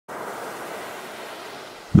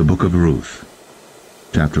The Book of Ruth,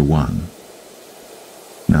 chapter 1.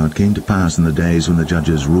 Now it came to pass in the days when the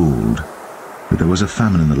judges ruled, that there was a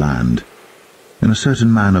famine in the land, and a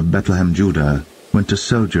certain man of Bethlehem, Judah, went to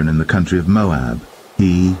sojourn in the country of Moab,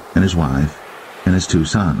 he and his wife, and his 2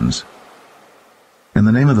 sons. And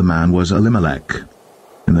the name of the man was Elimelech,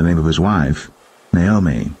 and the name of his wife,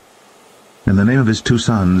 Naomi. And the name of his 2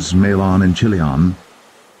 sons, Mahlon and Chilion,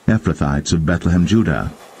 Ephrathites of Bethlehem,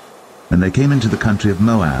 Judah. And they came into the country of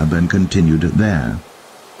Moab, and continued there.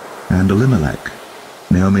 And Elimelech,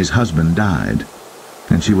 Naomi's husband, died,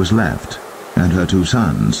 and she was left, and her 2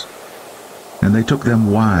 sons. And they took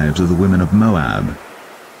them wives of the women of Moab.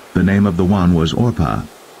 The name of the one was Orpah,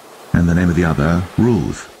 and the name of the other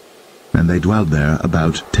Ruth. And they dwelled there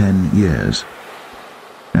about 10 years.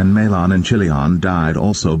 And Mahlon and Chilion died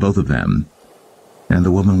also, both of them. And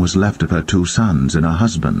the woman was left of her 2 sons and her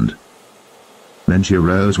husband. Then she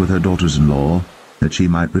arose with her daughters-in-law, that she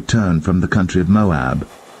might return from the country of Moab.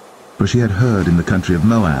 For she had heard in the country of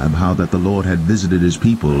Moab how that the Lord had visited his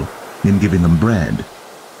people in giving them bread.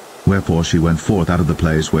 Wherefore she went forth out of the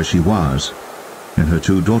place where she was, and her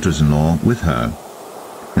 2 daughters-in-law with her.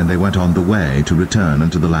 And they went on the way to return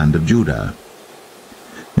unto the land of Judah.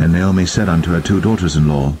 And Naomi said unto her 2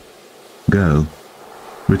 daughters-in-law, Go,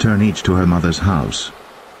 return each to her mother's house.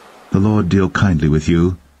 The Lord deal kindly with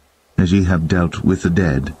you, as ye have dealt with the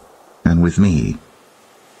dead, and with me.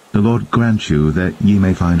 The Lord grant you that ye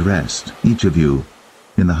may find rest, each of you,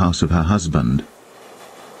 in the house of her husband.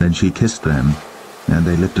 Then she kissed them, and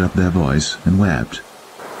they lifted up their voice, and wept.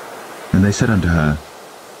 And they said unto her,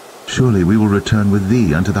 Surely we will return with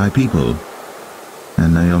thee unto thy people.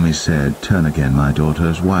 And Naomi said, Turn again, my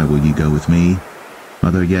daughters, why will ye go with me? Are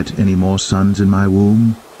there yet any more sons in my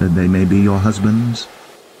womb, that they may be your husbands?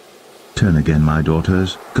 Turn again, my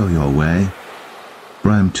daughters, go your way.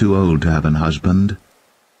 For I am too old to have an husband.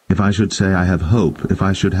 If I should say I have hope, if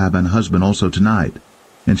I should have an husband also tonight,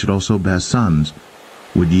 and should also bear sons,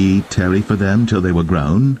 would ye tarry for them till they were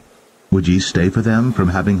grown? Would ye stay for them from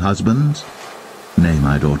having husbands? Nay,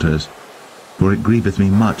 my daughters, for it grieveth me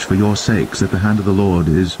much for your sakes that the hand of the Lord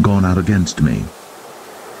is gone out against me.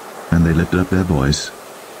 And they lifted up their voice,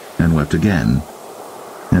 and wept again.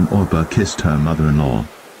 And Orpah kissed her mother-in-law.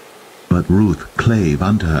 But Ruth clave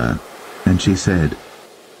unto her, and she said,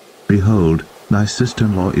 Behold, thy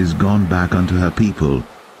sister-in-law is gone back unto her people,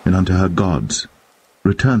 and unto her gods.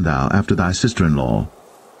 Return thou after thy sister-in-law.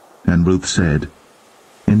 And Ruth said,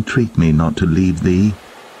 Entreat me not to leave thee,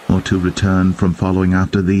 or to return from following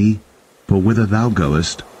after thee. For whither thou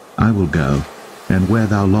goest, I will go, and where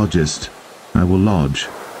thou lodgest, I will lodge.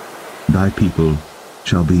 Thy people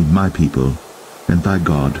shall be my people, and thy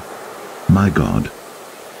God my God.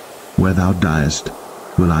 Where thou diest,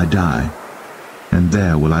 will I die, and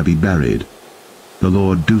there will I be buried. The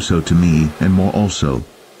Lord do so to me, and more also,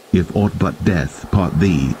 if aught but death part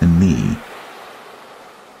thee and me.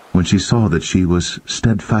 When she saw that she was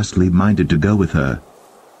steadfastly minded to go with her,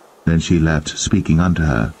 then she left speaking unto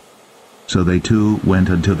her. So they 2 went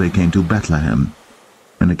until they came to Bethlehem.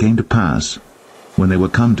 And it came to pass, when they were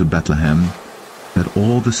come to Bethlehem, that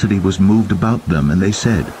all the city was moved about them, and they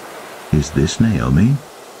said, Is this Naomi?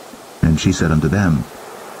 And she said unto them,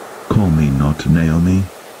 Call me not Naomi,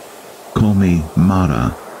 call me Mara,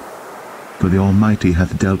 for the Almighty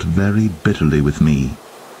hath dealt very bitterly with me.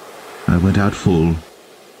 I went out full,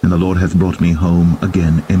 and the Lord hath brought me home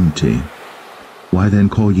again empty. Why then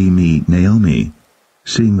call ye me Naomi,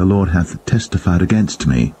 seeing the Lord hath testified against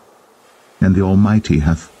me, and the Almighty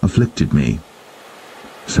hath afflicted me?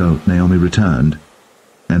 So Naomi returned,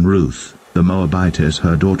 and Ruth the Moabitess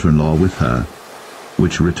her daughter-in-law with her,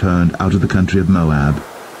 which returned out of the country of Moab,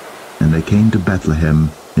 and they came to Bethlehem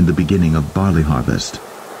in the beginning of barley harvest.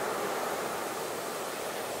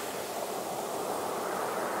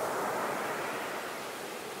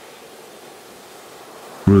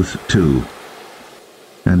 Ruth 2.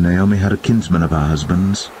 And Naomi had a kinsman of her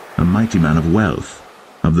husband's, a mighty man of wealth,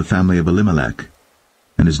 of the family of Elimelech,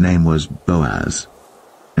 and his name was Boaz.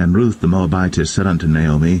 And Ruth the Moabitess said unto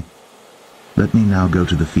Naomi, Let me now go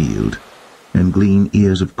to the field, and glean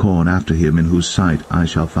ears of corn after him in whose sight I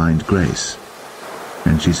shall find grace.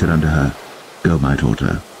 And she said unto her, Go, my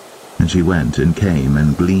daughter. And she went and came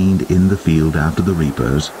and gleaned in the field after the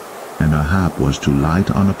reapers, and her hap was to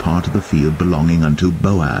light on a part of the field belonging unto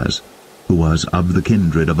Boaz, who was of the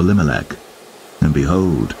kindred of Elimelech. And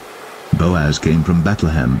behold, Boaz came from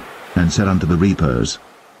Bethlehem, and said unto the reapers,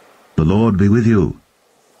 The Lord be with you.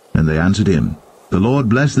 And they answered him, The Lord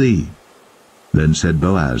bless thee. Then said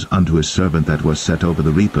Boaz unto his servant that was set over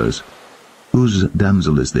the reapers, Whose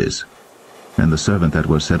damsel is this? And the servant that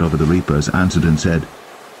was set over the reapers answered and said,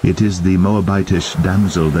 It is the Moabitish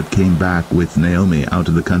damsel that came back with Naomi out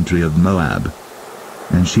of the country of Moab.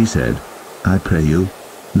 And she said, I pray you,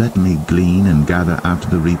 let me glean and gather after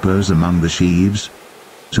the reapers among the sheaves.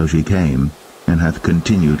 So she came, and hath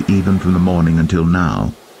continued even from the morning until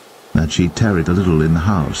now, that she tarried a little in the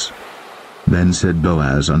house. Then said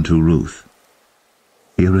Boaz unto Ruth,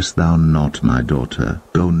 Hearest thou not, my daughter?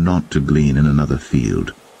 Go not to glean in another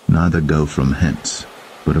field, neither go from hence,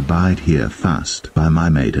 but abide here fast by my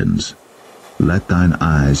maidens. Let thine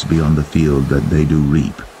eyes be on the field that they do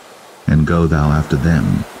reap, and go thou after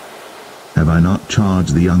them. Have I not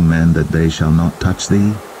charged the young men that they shall not touch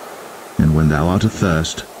thee? And when thou art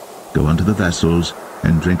athirst, go unto the vessels,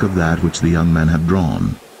 and drink of that which the young men have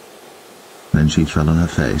drawn. Then she fell on her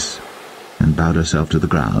face, and bowed herself to the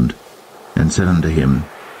ground, and said unto him,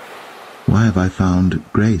 Why have I found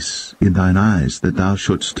grace in thine eyes, that thou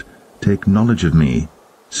shouldst take knowledge of me,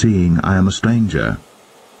 seeing I am a stranger?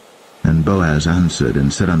 And Boaz answered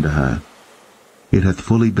and said unto her, It hath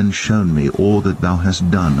fully been shown me all that thou hast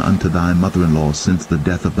done unto thy mother-in-law since the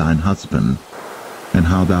death of thine husband, and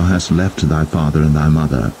how thou hast left thy father and thy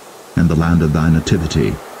mother, and the land of thy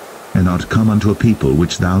nativity, and art come unto a people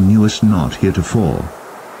which thou knewest not heretofore.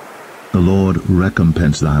 The Lord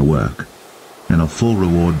recompense thy work, and a full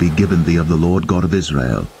reward be given thee of the Lord God of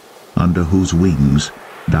Israel, under whose wings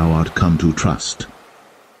thou art come to trust.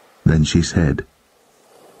 Then she said,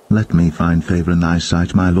 Let me find favor in thy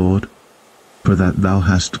sight, my Lord, for that thou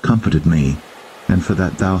hast comforted me, and for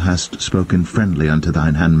that thou hast spoken friendly unto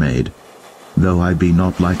thine handmaid, though I be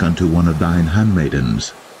not like unto one of thine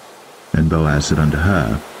handmaidens. And Boaz said unto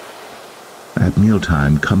her, At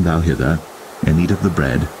mealtime come thou hither, and eat of the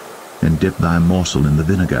bread, and dip thy morsel in the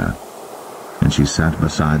vinegar. And she sat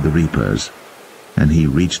beside the reapers, and he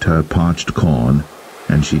reached her parched corn,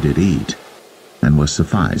 and she did eat, and was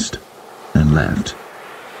sufficed, and left.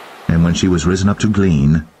 And when she was risen up to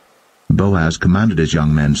glean, Boaz commanded his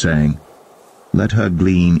young men, saying, Let her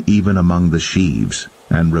glean even among the sheaves,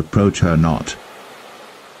 and reproach her not.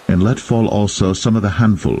 And let fall also some of the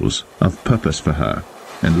handfuls of purpose for her,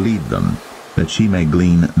 and lead them, that she may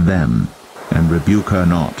glean them, and rebuke her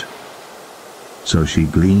not. So she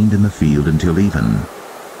gleaned in the field until even,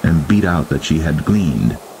 and beat out that she had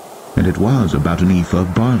gleaned, and it was about an ephah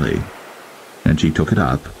of barley. And she took it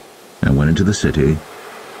up, and went into the city,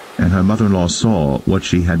 and her mother-in-law saw what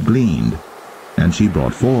she had gleaned, and she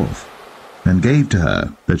brought forth, and gave to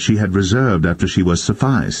her that she had reserved after she was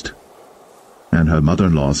sufficed. And her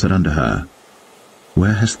mother-in-law said unto her,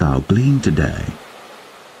 Where hast thou gleaned today?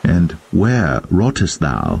 And where wroughtest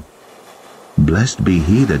thou? Blessed be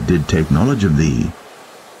he that did take knowledge of thee.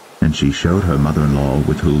 And she showed her mother-in-law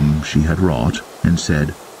with whom she had wrought, and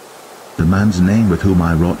said, The man's name with whom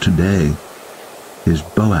I wrought today is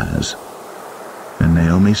Boaz. And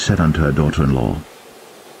Naomi said unto her daughter-in-law,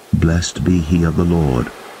 Blessed be he of the Lord,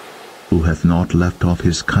 who hath not left off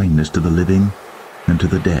his kindness to the living and to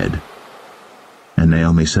the dead. And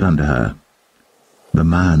Naomi said unto her, The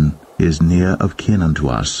man is near of kin unto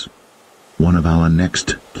us, one of our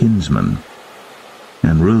next kinsmen.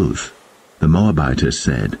 And Ruth, the Moabitess,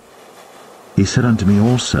 said, He said unto me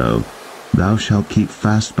also, Thou shalt keep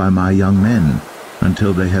fast by my young men,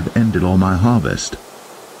 until they have ended all my harvest.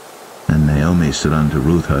 And Naomi said unto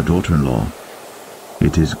Ruth her daughter-in-law,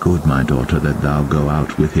 It is good, my daughter, that thou go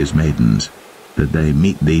out with his maidens, that they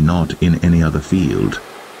meet thee not in any other field.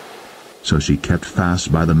 So she kept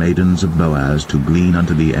fast by the maidens of Boaz to glean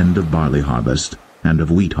unto the end of barley harvest and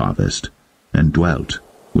of wheat harvest, and dwelt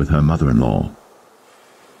with her mother-in-law.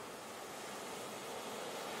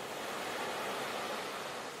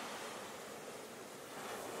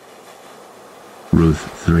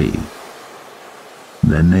 Ruth 3.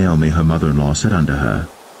 Then Naomi her mother-in-law said unto her,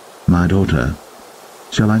 My daughter,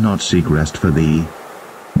 shall I not seek rest for thee,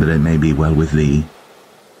 that it may be well with thee?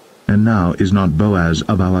 And now is not Boaz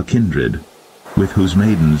of our kindred, with whose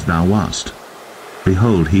maidens thou wast?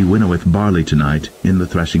 Behold, he winnoweth barley tonight in the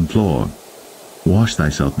threshing floor. Wash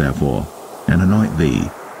thyself therefore, and anoint thee,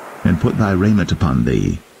 and put thy raiment upon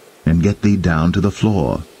thee, and get thee down to the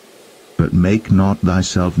floor. But make not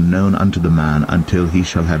thyself known unto the man until he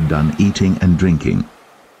shall have done eating and drinking.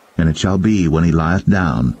 And it shall be, when he lieth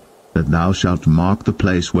down, that thou shalt mark the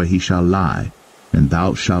place where he shall lie, and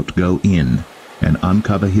thou shalt go in, and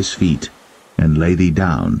uncover his feet, and lay thee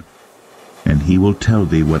down, and he will tell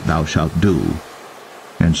thee what thou shalt do.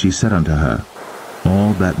 And she said unto her,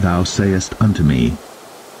 All that thou sayest unto me,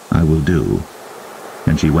 I will do.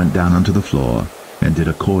 And she went down unto the floor, and did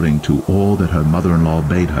according to all that her mother-in-law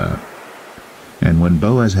bade her. And when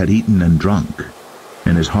Boaz had eaten and drunk,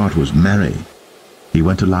 and his heart was merry, he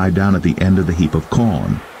went to lie down at the end of the heap of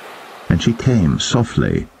corn, And she came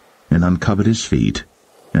softly, and uncovered his feet,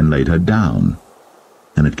 and laid her down.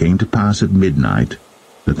 And it came to pass at midnight,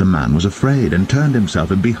 that the man was afraid, and turned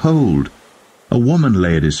himself, and behold, a woman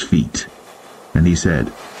lay at his feet. And he said,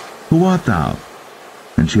 Who art thou?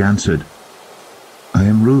 And she answered, I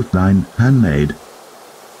am Ruth thine handmaid.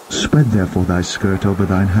 Spread therefore thy skirt over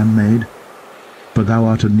thine handmaid, for thou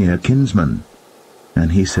art a near kinsman.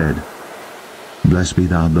 And he said, Blessed be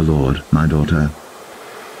thou of the Lord, my daughter,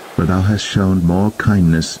 for thou hast shown more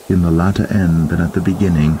kindness in the latter end than at the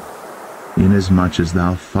beginning, inasmuch as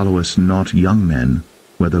thou followest not young men,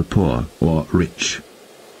 whether poor or rich.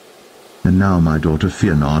 And now, my daughter,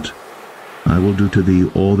 fear not. I will do to thee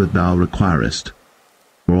all that thou requirest.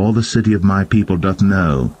 For all the city of my people doth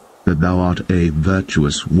know that thou art a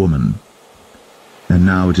virtuous woman. And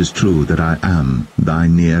now it is true that I am thy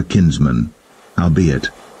near kinsman. Howbeit,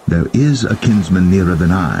 there is a kinsman nearer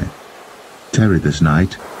than I. Tarry this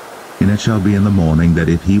night, and it shall be in the morning that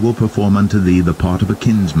if he will perform unto thee the part of a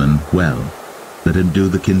kinsman, well, let him do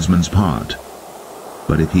the kinsman's part.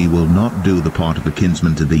 But if he will not do the part of a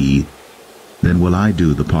kinsman to thee, then will I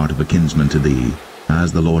do the part of a kinsman to thee,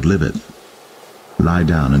 as the Lord liveth. Lie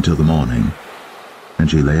down until the morning. And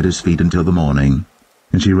she lay at his feet until the morning,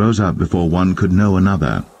 and she rose up before one could know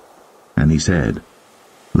another. And he said,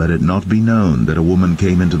 Let it not be known that a woman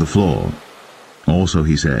came into the floor. Also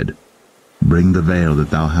he said, Bring the veil that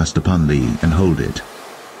thou hast upon thee, and hold it.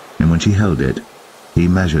 And when she held it, he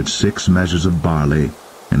measured 6 measures of barley,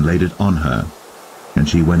 and laid it on her. And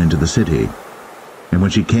she went into the city. And when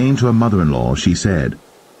she came to her mother-in-law, she said,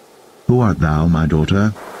 Who art thou, my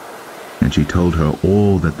daughter? And she told her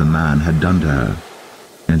all that the man had done to her.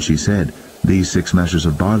 And she said, These 6 measures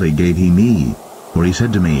of barley gave he me, for he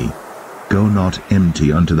said to me, Go not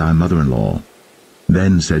empty unto thy mother-in-law.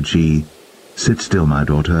 Then said she, Sit still, my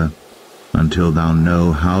daughter, until thou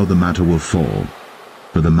know how the matter will fall.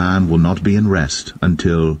 For the man will not be in rest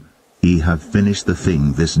until he have finished the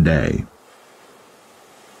thing this day.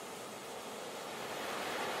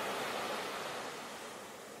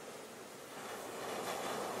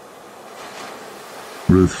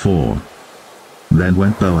 Ruth 4. Then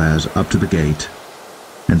went Boaz up to the gate,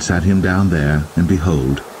 and sat him down there, and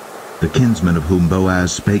behold, the kinsman of whom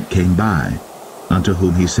Boaz spake came by, unto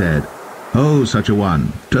whom he said, Ho, such a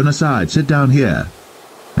one, turn aside, sit down here.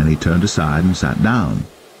 And he turned aside and sat down.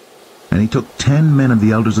 And he took 10 men of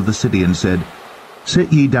the elders of the city, and said,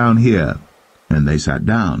 Sit ye down here. And they sat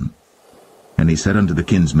down. And he said unto the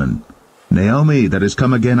kinsman, Naomi, that is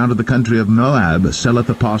come again out of the country of Moab, selleth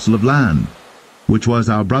a parcel of land, which was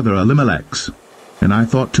our brother Elimelech's. And I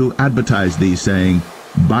thought to advertise thee, saying,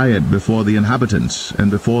 Buy it before the inhabitants,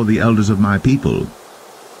 and before the elders of my people.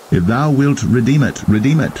 If thou wilt redeem it,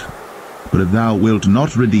 redeem it. But if thou wilt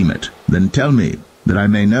not redeem it, then tell me, that I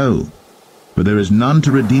may know. For there is none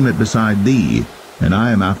to redeem it beside thee, and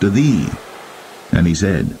I am after thee. And he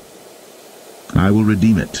said, I will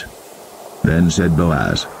redeem it. Then said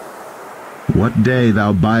Boaz, What day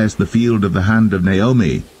thou buyest the field of the hand of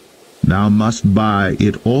Naomi, thou must buy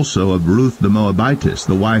it also of Ruth the Moabitess,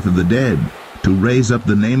 the wife of the dead, to raise up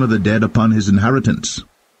the name of the dead upon his inheritance.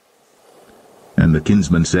 And the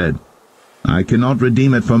kinsman said, I cannot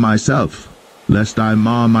redeem it for myself, lest I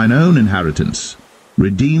mar mine own inheritance.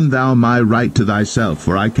 Redeem thou my right to thyself,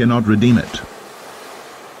 for I cannot redeem it.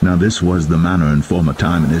 Now this was the manner in former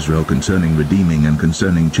time in Israel concerning redeeming and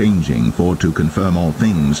concerning changing, for to confirm all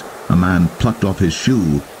things, a man plucked off his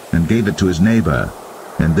shoe, and gave it to his neighbor,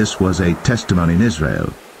 and this was a testimony in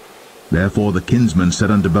Israel. Therefore the kinsman said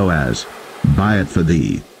unto Boaz, Buy it for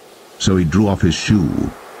thee. So he drew off his shoe.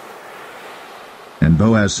 And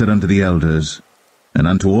Boaz said unto the elders, and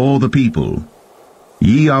unto all the people,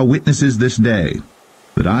 Ye are witnesses this day,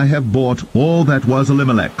 that I have bought all that was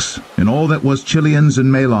Elimelech's, and all that was Chilion's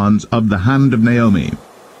and Mahlon's of the hand of Naomi.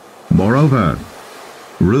 Moreover,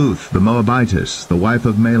 Ruth the Moabitess, the wife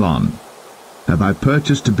of Mahlon, have I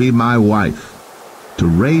purchased to be my wife, to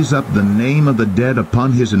raise up the name of the dead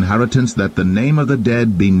upon his inheritance, that the name of the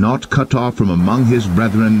dead be not cut off from among his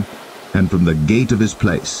brethren, and from the gate of his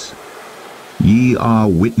place. Ye are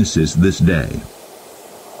witnesses this day.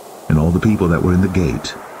 And all the people that were in the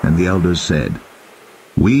gate, and the elders said,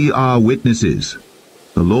 We are witnesses.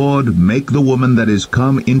 The Lord make the woman that is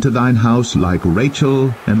come into thine house like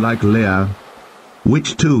Rachel and like Leah,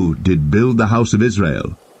 which two did build the house of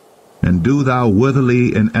Israel. And do thou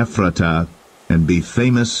worthily in Ephratah, and be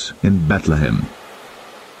famous in Bethlehem.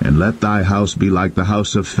 And let thy house be like the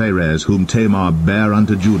house of Pharez, whom Tamar bare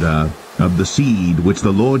unto Judah, of the seed which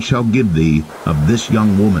the Lord shall give thee of this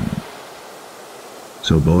young woman.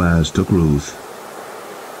 So Boaz took Ruth,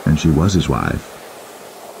 and she was his wife.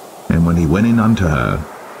 And And when he went in unto her,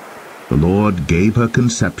 the Lord gave her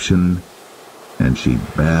conception, and she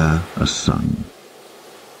bare a son.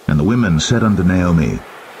 And the women said unto Naomi,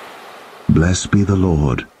 Blessed be the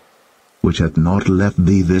Lord, which hath not left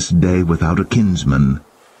thee this day without a kinsman,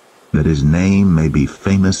 that his name may be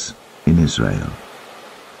famous in Israel.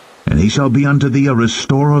 And he shall be unto thee a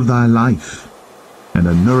restorer of thy life, and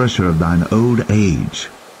a nourisher of thine old age.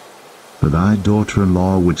 For thy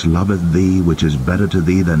daughter-in-law, which loveth thee, which is better to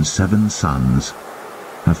thee than 7 sons,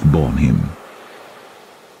 hath borne him.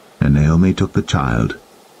 And Naomi took the child,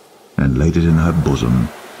 and laid it in her bosom,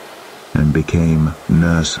 and became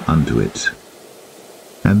nurse unto it.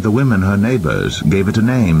 And the women her neighbors gave it a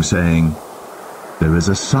name, saying, There is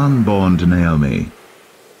a son born to Naomi.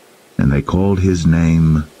 And they called his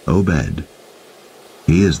name Obed.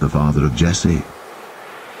 He is the father of Jesse,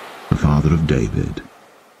 the father of David.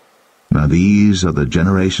 Now these are the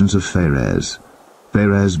generations of Pharez.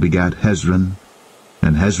 Pharez begat Hezron,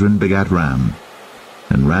 and Hezron begat Ram,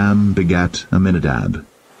 and Ram begat Amminadab,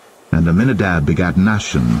 and Amminadab begat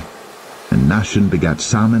Nahshon, and Nahshon begat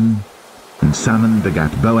Salmon, and Salmon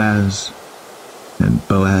begat Boaz, and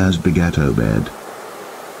Boaz begat Obed,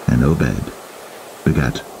 and Obed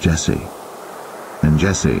begat Jesse, and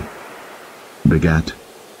Jesse begat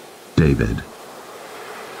David.